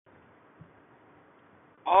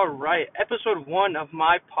All right, episode one of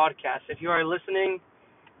my podcast. If you are listening,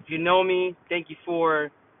 if you know me, thank you for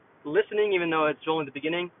listening, even though it's only the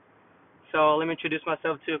beginning. So let me introduce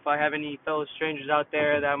myself too. If I have any fellow strangers out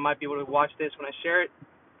there that might be able to watch this when I share it.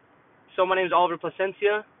 So my name is Oliver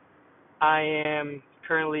Placencia. I am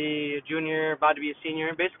currently a junior, about to be a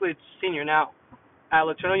senior, basically a senior now at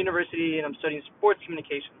Laterno University, and I'm studying sports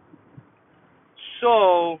communication.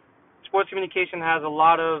 So sports communication has a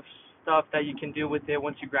lot of stuff that you can do with it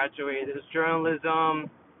once you graduate. There's journalism,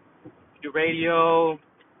 do radio,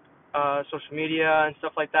 social media, and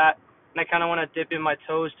stuff like that. And I kind of want to dip in my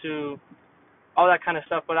toes to all that kind of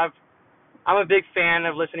stuff. But I'm a big fan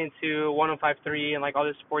of listening to 105.3 and like all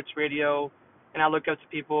this sports radio. And I look up to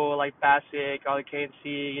people like Bassick, Ollie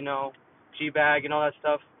KNC, G-Bag, and all that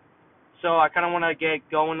stuff. So I kind of want to get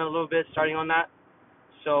going a little bit, starting on that.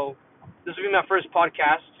 So this will be my first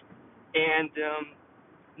podcast, and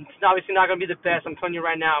it's obviously not going to be the best. I'm telling you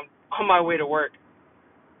right now, I'm on my way to work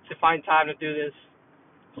to find time to do this.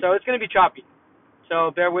 So it's going to be choppy. So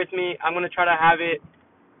bear with me. I'm going to try to have it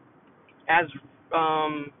as,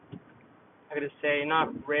 I'm going to say, not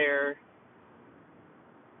rare,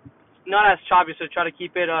 not as choppy, so try to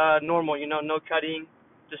keep it normal, no cutting,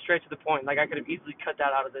 just straight to the point. Like I could have easily cut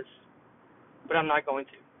that out of this, but I'm not going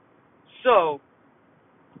to. So,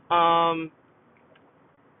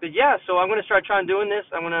 but yeah, so I'm going to start trying doing this.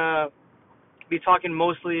 I'm going to be talking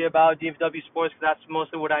mostly about DFW sports because that's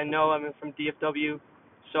mostly what I know. I'm from DFW.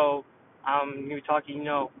 So I'm going to be talking,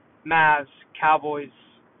 Mavs, Cowboys,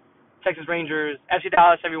 Texas Rangers, FC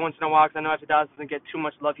Dallas every once in a while because I know FC Dallas doesn't get too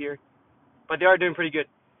much love here. But they are doing pretty good.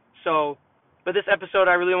 So, but this episode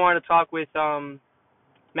I really wanted to talk with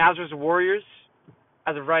Mavs Vs Warriors.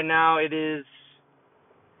 As of right now, it is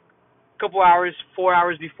a couple hours, 4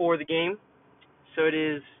 hours before the game. So it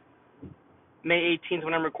is May 18th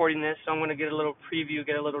when I'm recording this, so I'm going to get a little preview,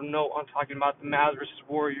 get a little note on talking about the Mavs versus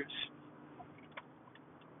Warriors.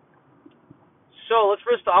 So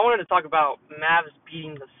I wanted to talk about Mavs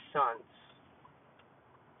beating the Suns.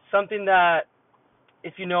 Something that,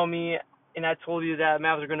 if you know me, and I told you that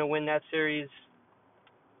Mavs are going to win that series,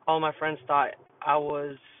 all my friends thought I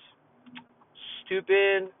was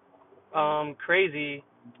stupid, crazy,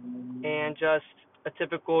 and just a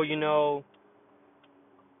typical,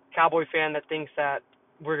 Cowboy fan that thinks that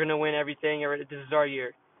we're going to win everything or this is our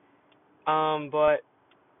year. But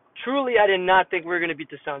truly, I did not think we were going to beat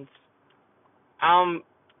the Suns.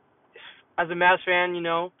 As a Mavs fan,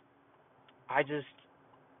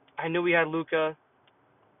 I knew we had Luka.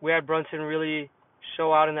 We had Brunson really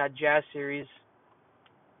show out in that Jazz series.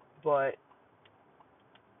 But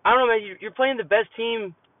I don't know, man. You're playing the best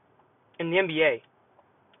team in the NBA.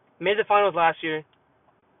 Made the finals last year.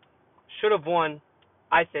 Should have won,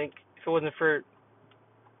 I think, if it wasn't for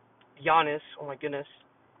Giannis. Oh my goodness.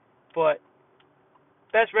 But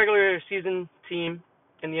best regular season team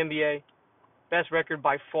in the NBA. Best record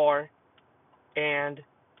by far. And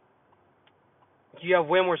you have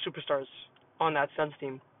way more superstars on that Suns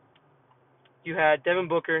team. You had Devin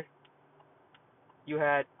Booker. You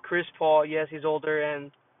had Chris Paul. Yes, he's older.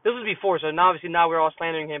 And this was before, so obviously now we're all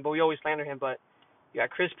slandering him, but we always slander him. But you got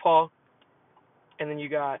Chris Paul. And then you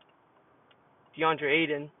got DeAndre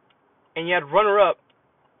Ayton. And you had runner-up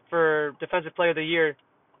for Defensive Player of the Year,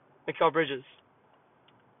 Mikal Bridges.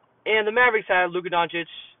 And the Mavericks had Luka Doncic.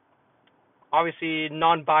 Obviously,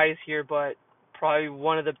 non-biased here, but probably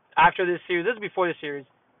one of the, after this series, this is before this series,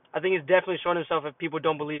 I think he's definitely shown himself if people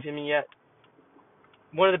don't believe him yet.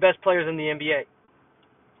 One of the best players in the NBA.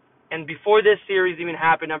 And before this series even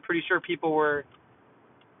happened, I'm pretty sure people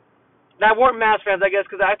that weren't Mavs fans, I guess,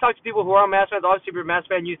 because I talked to people who are Mavs fans. Obviously, if you're a Mavs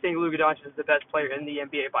fan, you think Luka Doncic is the best player in the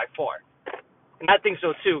NBA by far. And I think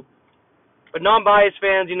so, too. But non-biased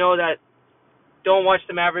fans, that don't watch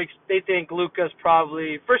the Mavericks, they think Luka's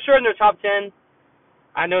probably, for sure, in their top 10.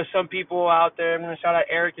 I know some people out there, I'm going to shout out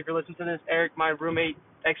Eric if you're listening to this. Eric, my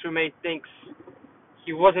ex-roommate, thinks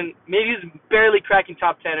he wasn't, maybe he's barely cracking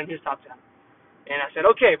top 10 in his top 10. And I said,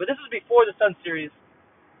 okay, but this is before the Sun series.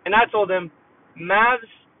 And I told him, Mavs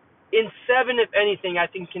in 7, if anything, I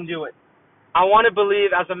think can do it. I want to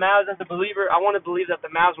believe, as a believer, I want to believe that the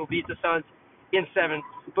Mavs will beat the Suns in 7.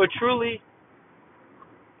 But truly,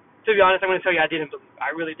 to be honest, I'm going to tell you I didn't believe.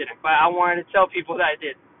 I really didn't. But I wanted to tell people that I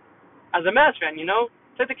did. As a Mavs fan,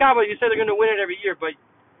 It's like the Cowboys, you say they're going to win it every year, but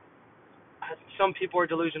some people are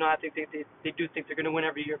delusional. I think they do think they're going to win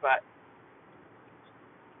every year, but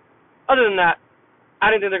other than that, I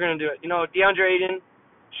didn't think they're going to do it. DeAndre Ayton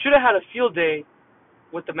should have had a field day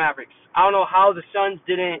with the Mavericks. I don't know how the Suns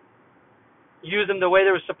didn't use them the way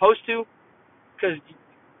they were supposed to, because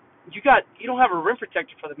you don't have a rim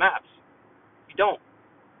protector for the Mavs. You don't.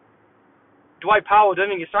 Dwight Powell doesn't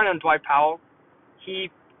even get started on Dwight Powell. He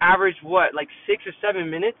averaged what, like 6 or 7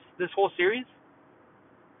 minutes this whole series.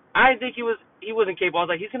 I think he wasn't capable. I was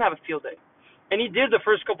like, he's gonna have a field day, and he did the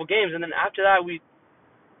first couple games, and then after that, we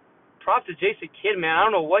props to Jason Kidd, man. I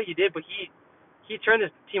don't know what he did, but he turned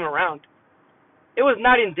this team around. It was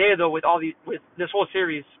night and day though with this whole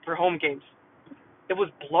series for home games. It was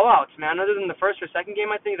blowouts, man. Other than the first or second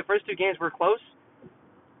game, I think the first two games were close,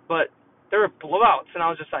 but there were blowouts, and I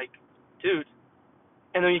was just like, dude.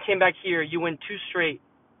 And then you came back here, you win 2 straight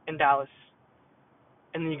in Dallas,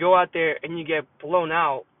 and then you go out there and you get blown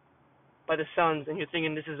out by the Suns, and you're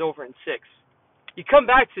thinking this is over in 6. You come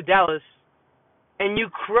back to Dallas, and you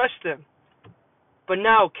crush them. But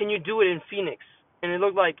now, can you do it in Phoenix? And it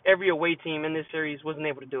looked like every away team in this series wasn't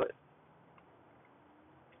able to do it.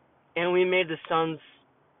 And we made the Suns,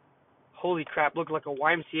 holy crap, look like a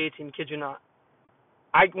YMCA team, kid you not.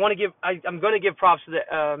 I'm going to give props to the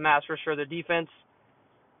Mavs for sure, their defense.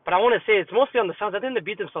 But I want to say it's mostly on the Suns. I think they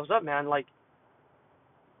beat themselves up, man. Like,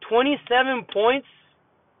 27 points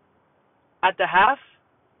at the half.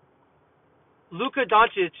 Luka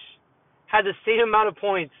Doncic had the same amount of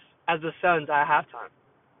points as the Suns at halftime.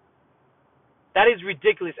 That is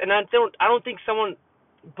ridiculous. And I don't think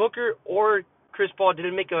Booker or Chris Paul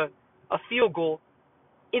didn't make a field goal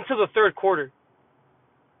into the third quarter.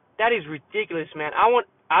 That is ridiculous, man. I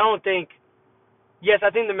think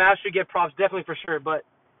the Mavs should get props, definitely for sure. But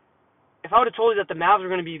if I would have told you that the Mavs were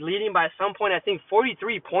going to be leading by some point, I think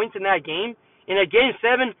 43 points in that game, in a Game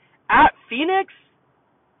 7 at Phoenix,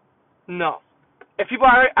 no.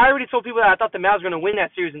 I already told people that I thought the Mavs were going to win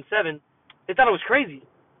that series in 7. They thought it was crazy.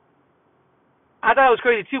 I thought it was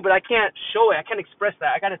crazy too, but I can't show it. I can't express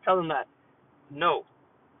that. I got to tell them that. No.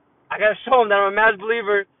 I got to show them that I'm a Mavs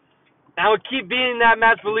believer, and I will keep being that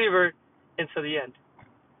Mavs believer until the end.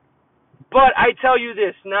 But I tell you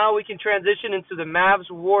this, now we can transition into the Mavs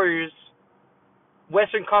Warriors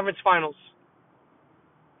Western Conference Finals.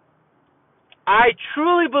 I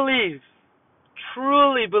truly believe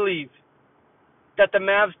that the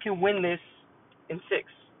Mavs can win this in 6.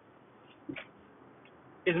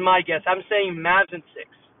 Is my guess. I'm saying Mavs in 6.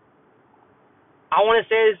 I want to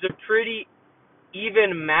say it's a pretty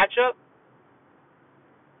even matchup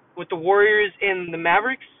with the Warriors and the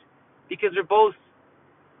Mavericks, because they're both,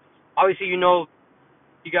 obviously, you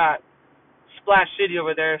got Splash City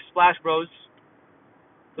over there, Splash Bros,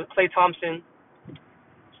 with Klay Thompson,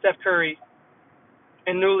 Steph Curry,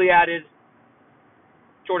 and newly added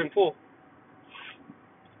Jordan Poole.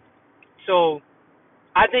 So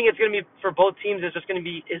I think it's going to be, for both teams, it's just going to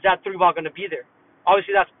be, is that 3-ball going to be there?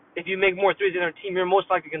 Obviously, if you make more threes than our team, you're most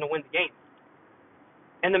likely going to win the game.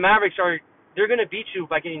 And the Mavericks they're going to beat you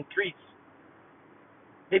by getting threes.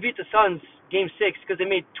 They beat the Suns Game 6 because they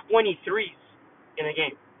made 20 threes in a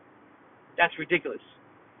game. That's ridiculous.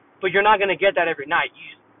 But you're not going to get that every night.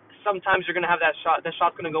 Sometimes you're going to have that shot's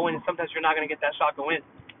going to go in, and sometimes you're not going to get that shot go in.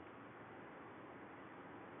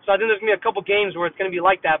 So I think there's going to be a couple games where it's going to be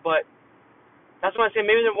like that, but that's why I say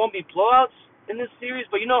maybe there won't be blowouts in this series,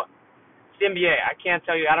 but it's the NBA. I can't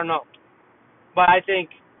tell you. I don't know. But I think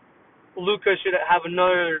Luka should have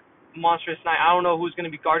another monstrous night. I don't know who's going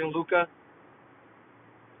to be guarding Luka.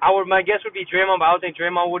 My guess would be Draymond, but I don't think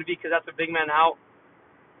Draymond would be, because that's a big man out.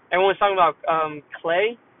 Everyone's talking about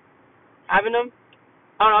Klay having him.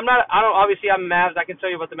 Obviously I'm Mavs. I can tell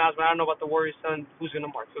you about the Mavs, but I don't know about the Warriors, son. Who's going to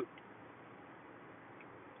mark who?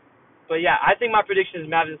 But yeah, I think my prediction is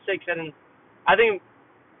Mavs in 6, and I think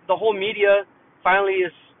the whole media finally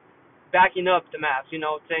is backing up the Mavs,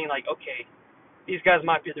 saying like, okay, these guys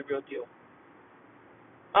might be the real deal.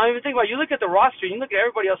 I don't even think about it. You look at the roster, you look at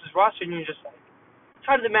everybody else's roster, and you're just like,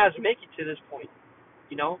 how did the Mavs make it to this point?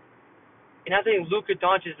 And I think Luka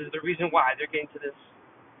Doncic is the reason why they're getting to this.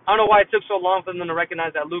 I don't know why it took so long for them to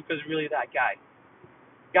recognize that Luka's really that guy.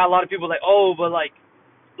 Got a lot of people like, oh, but like,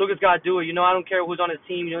 Luka's got to do it. I don't care who's on his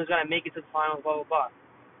team. He's got to make it to the finals, blah, blah, blah.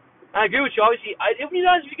 I agree with you. Obviously, if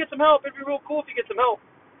you get some help, it'd be real cool if you get some help.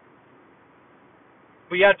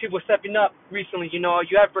 But you had people stepping up recently.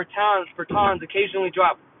 You had Bertans occasionally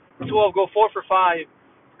drop 12, go 4 for 5.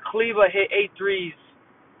 Kleba hit 8 threes.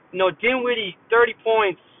 Dinwiddie, 30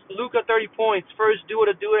 points. Luka, 30 points. First duo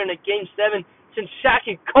to do it in a Game 7 since Shaq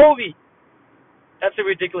and Kobe. That's a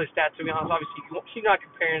ridiculous stat, to be honest. Obviously, you're not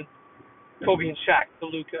comparing Kobe and Shaq to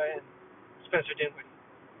Luka and Spencer Dinwiddie.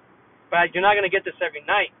 But you're not going to get this every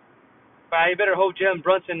night. But I better hope Jalen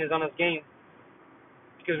Brunson is on his game,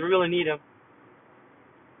 because we really need him.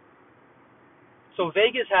 So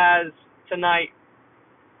Vegas has tonight,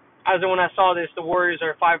 as of when I saw this, the Warriors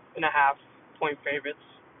are 5.5-point favorites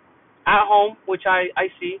at home, which I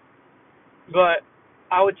see. But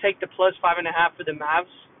I would take the plus 5.5 for the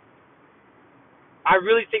Mavs. I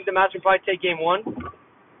really think the Mavs can probably take game one.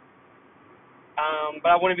 But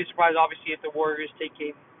I wouldn't be surprised, obviously, if the Warriors take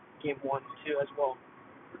game one, too, as well.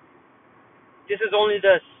 This is only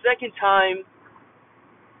the second time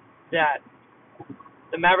that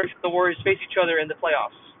the Mavericks and the Warriors face each other in the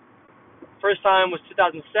playoffs. First time was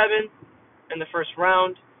 2007 in the first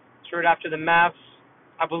round, straight after the Mavs,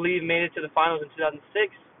 I believe, made it to the finals in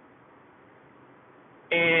 2006.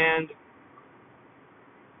 And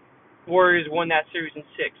Warriors won that series in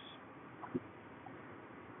 6.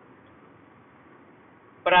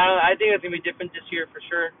 But I think it's going to be different this year for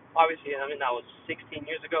sure. Obviously, I mean, that was 16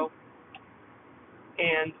 years ago.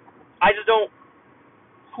 And I just don't.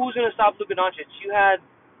 Who's going to stop Luka Doncic? You had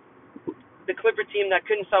the Clipper team that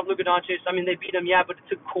couldn't stop Luka Doncic. I mean, they beat him, yeah, but it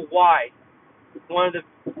took Kawhi, one of the,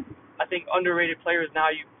 I think, underrated players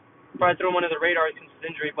now. You probably throw him under the radar since his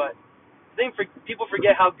injury, but I think people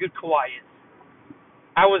forget how good Kawhi is.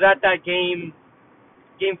 I was at that game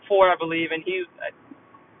 4, I believe, and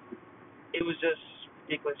it was just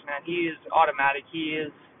ridiculous, man. He is automatic. He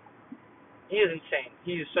is insane.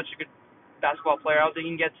 He is such a good basketball player. I don't think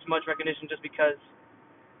he gets much recognition just because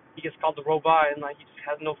he gets called the robot and like he just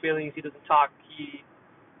has no feelings. He doesn't talk.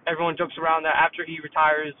 Everyone jokes around that after he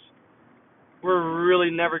retires, we're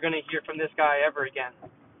really never gonna hear from this guy ever again,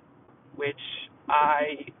 which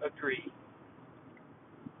I agree.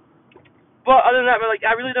 But other than that, like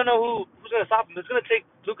I really don't know who's gonna stop him. It's gonna take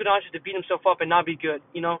Luka Doncic to beat himself up and not be good,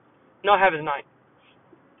 not have his night.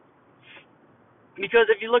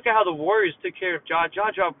 Because if you look at how the Warriors took care of Ja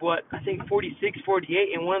dropped, what, I think 46,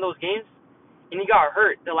 48 in one of those games, and he got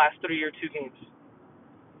hurt the last 3 or 2 games.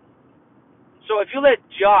 So if you let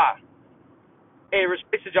Ja, hey,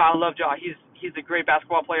 respect to Ja, I love Ja. He's a great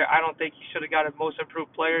basketball player. I don't think he should have got a most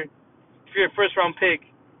improved player. If you're a first round pick,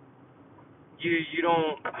 you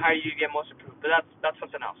don't, how you get most improved. But that's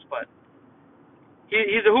something else. But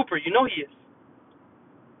he's a hooper. You know he is.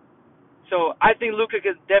 So I think Luka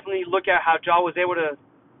could definitely look at how Ja was able to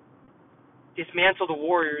dismantle the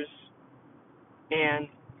Warriors and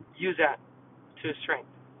use that to his strength.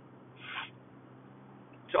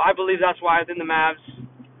 So I believe that's why I think the Mavs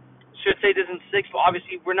should say this in 6, but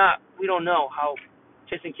obviously we don't know how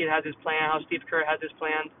Jason Kidd has his plan, how Steve Kerr has his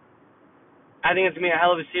plan. I think it's going to be a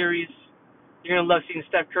hell of a series. You're going to love seeing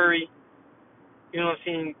Steph Curry. You're going to love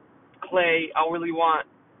seeing Clay. I really want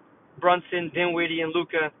Brunson, Dinwiddie, and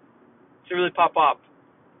Luka to really pop up.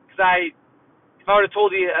 Because if I would have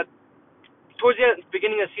told you towards the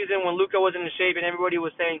beginning of the season when Luka wasn't in shape and everybody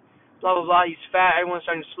was saying, blah, blah, blah, he's fat, everyone's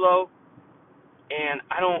starting to slow. And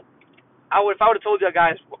if I would have told you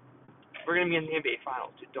guys, we're going to be in the NBA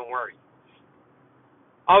Finals, dude, don't worry.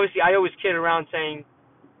 Obviously, I always kid around saying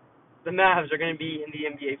the Mavs are going to be in the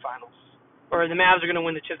NBA Finals. Or the Mavs are going to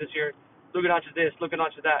win the chip this year. Luka Doncic this, Luka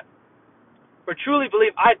Doncic that. But truly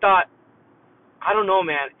believe, I don't know,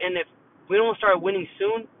 man. And if we don't start winning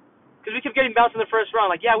soon, because we kept getting bounced in the first round.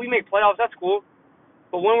 Like, yeah, we made playoffs, that's cool.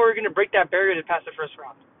 But when were we going to break that barrier to pass the first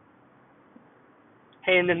round?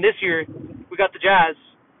 Hey, and then this year, we got the Jazz,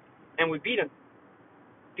 and we beat them.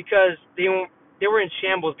 Because they were in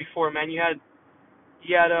shambles before, man. You had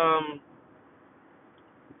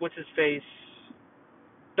what's his face,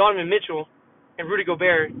 Donovan Mitchell and Rudy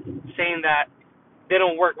Gobert saying that they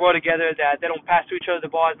don't work well together, that they don't pass to each other the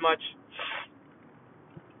ball as much,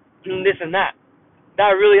 and this and that.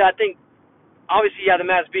 That really, I think, obviously, yeah, the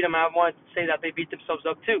Mavs beat them. I wanted to say that they beat themselves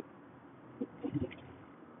up too.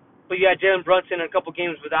 But you had Jalen Brunson in a couple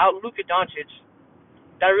games without Luka Doncic.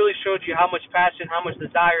 That really showed you how much passion, how much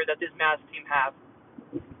desire that this Mavs team have.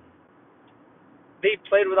 They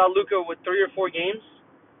played without Luka with 3 or 4 games,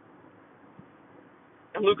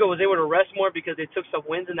 and Luka was able to rest more because they took some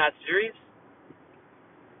wins in that series.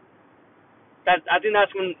 I think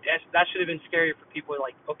that's when that should have been scary for people.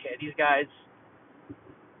 Like, okay, these guys.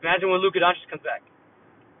 Imagine when Luka Doncic comes back.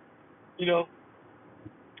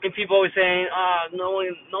 And people always saying, no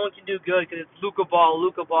one can do good because it's Luka ball.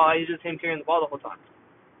 He's just him carrying the ball the whole time.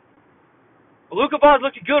 Well, Luka ball is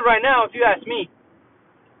looking good right now, if you ask me.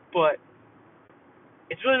 But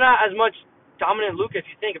it's really not as much dominant Luka if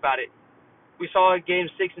you think about it. We saw in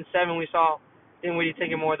games 6 and 7, we saw Dinwiddie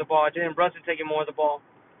taking more of the ball, Jalen Brunson taking more of the ball.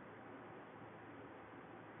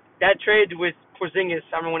 That trade with Porzingis,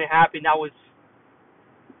 I remember when it happened, I was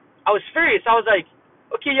furious. I was like,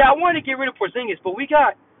 okay, yeah, I wanted to get rid of Porzingis, but we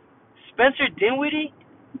got Spencer Dinwiddie,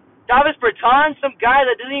 Davis Bertans, some guy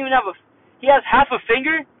that doesn't even he has half a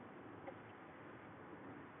finger,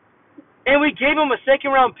 and we gave him a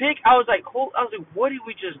second-round pick. I was like, what did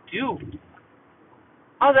we just do?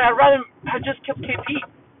 I was like, I'd rather have just kept KP.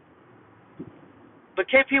 But But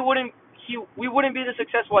we wouldn't be this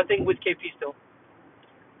successful, I think, with KP still.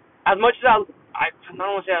 As much as I don't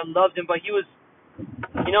want to say I loved him, but he was,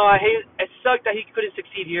 it sucked that he couldn't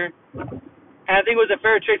succeed here. And I think it was a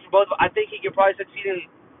fair trade for both. I think he could probably succeed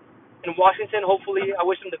in Washington. Hopefully, I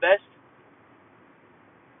wish him the best.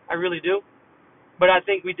 I really do. But I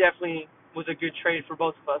think we definitely was a good trade for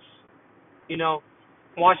both of us.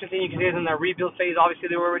 Washington, you can say, is in that rebuild phase. Obviously,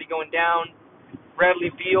 they were already going down.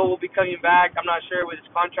 Bradley Beal will be coming back. I'm not sure with his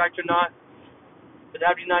contract or not, but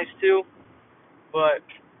that'd be nice too. But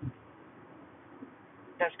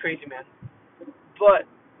that's crazy, man. But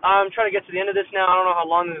I'm trying to get to the end of this now. I don't know how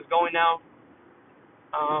long this is going now.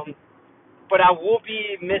 But I will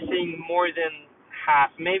be missing more than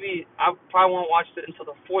half. Maybe I probably won't watch it until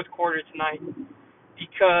the fourth quarter tonight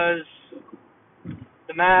because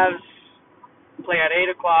the Mavs play at 8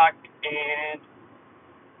 o'clock, and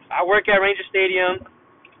I work at Ranger Stadium,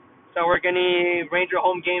 so I work any Ranger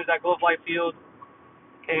home games at Globe Life Field.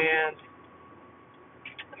 And,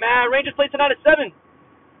 man, Rangers play tonight at 7.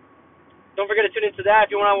 Don't forget to tune into that.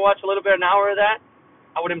 If you want to watch a little bit, an hour of that,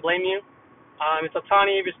 I wouldn't blame you. It's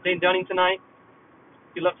Ohtani versus Dane Dunning tonight.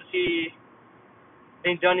 You'd love to see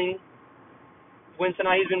Dane Dunning win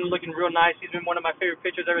tonight. He's been looking real nice. He's been one of my favorite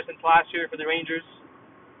pitchers ever since last year for the Rangers,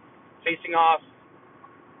 facing off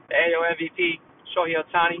the AL MVP, Shohei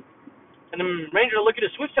Ohtani. And the Rangers are looking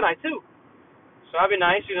to sweep tonight, too. So that'd be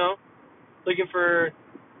nice, Looking for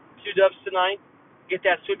 2 dubs tonight. Get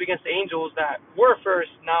that sweep against the Angels that were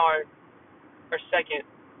first, now are second.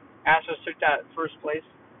 Astros took that first place.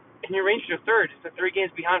 And your Rangers are third. They're 3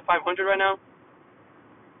 games behind 500 right now.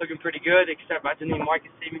 Looking pretty good, except I didn't need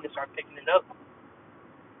Marcus Semien to start picking it up.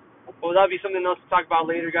 Well, that'll be something else to talk about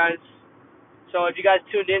later, guys. So if you guys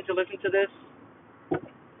tuned in to listen to this,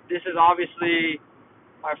 this is obviously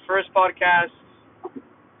my first podcast,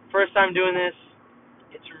 first time doing this.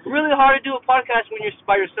 It's really hard to do a podcast when you're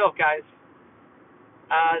by yourself, guys.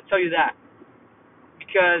 I'll tell you that.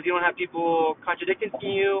 Because you don't have people contradicting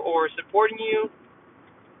you or supporting you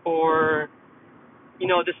or,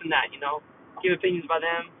 this and that, Give opinions by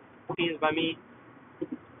them, opinions by me.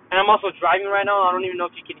 And I'm also driving right now. I don't even know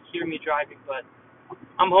if you can hear me driving, but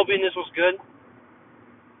I'm hoping this was good.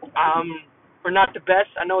 We're not the best.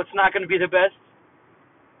 I know it's not going to be the best,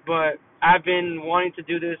 but I've been wanting to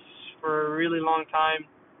do this for a really long time.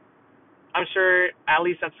 I'm sure at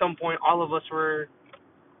least at some point all of us were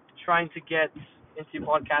trying to get into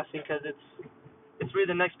podcasting because it's really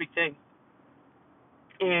the next big thing.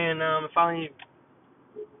 And I finally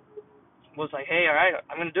was like, hey, all right,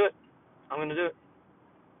 I'm going to do it.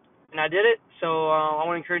 And I did it. So I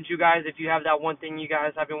want to encourage you guys, if you have that one thing you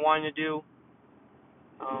guys have been wanting to do,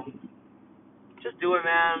 just do it,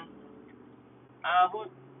 man.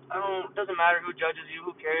 It doesn't matter who judges you.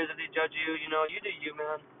 Who cares if they judge you? You do you,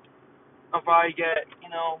 man. I'll probably get, I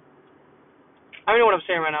don't know what I'm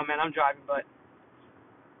saying right now, man. I'm driving, but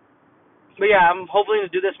yeah, I'm hoping to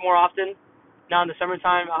do this more often. Now in the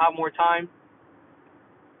summertime, I'll have more time.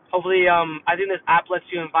 Hopefully, I think this app lets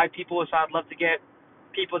you invite people, so I'd love to get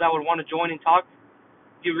people that would want to join and talk.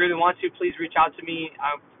 If you really want to, please reach out to me.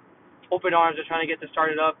 I'm open arms. Are trying to get it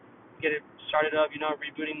started up,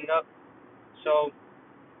 rebooting it up. So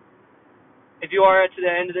if you are to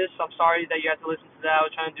the end of this, I'm sorry that you have to listen to that. I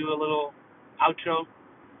was trying to do a little outro,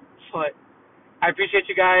 but I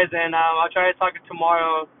appreciate you guys, and I'll try to talk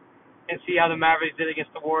tomorrow and see how the Mavericks did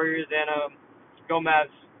against the Warriors, and go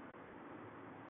Mavs.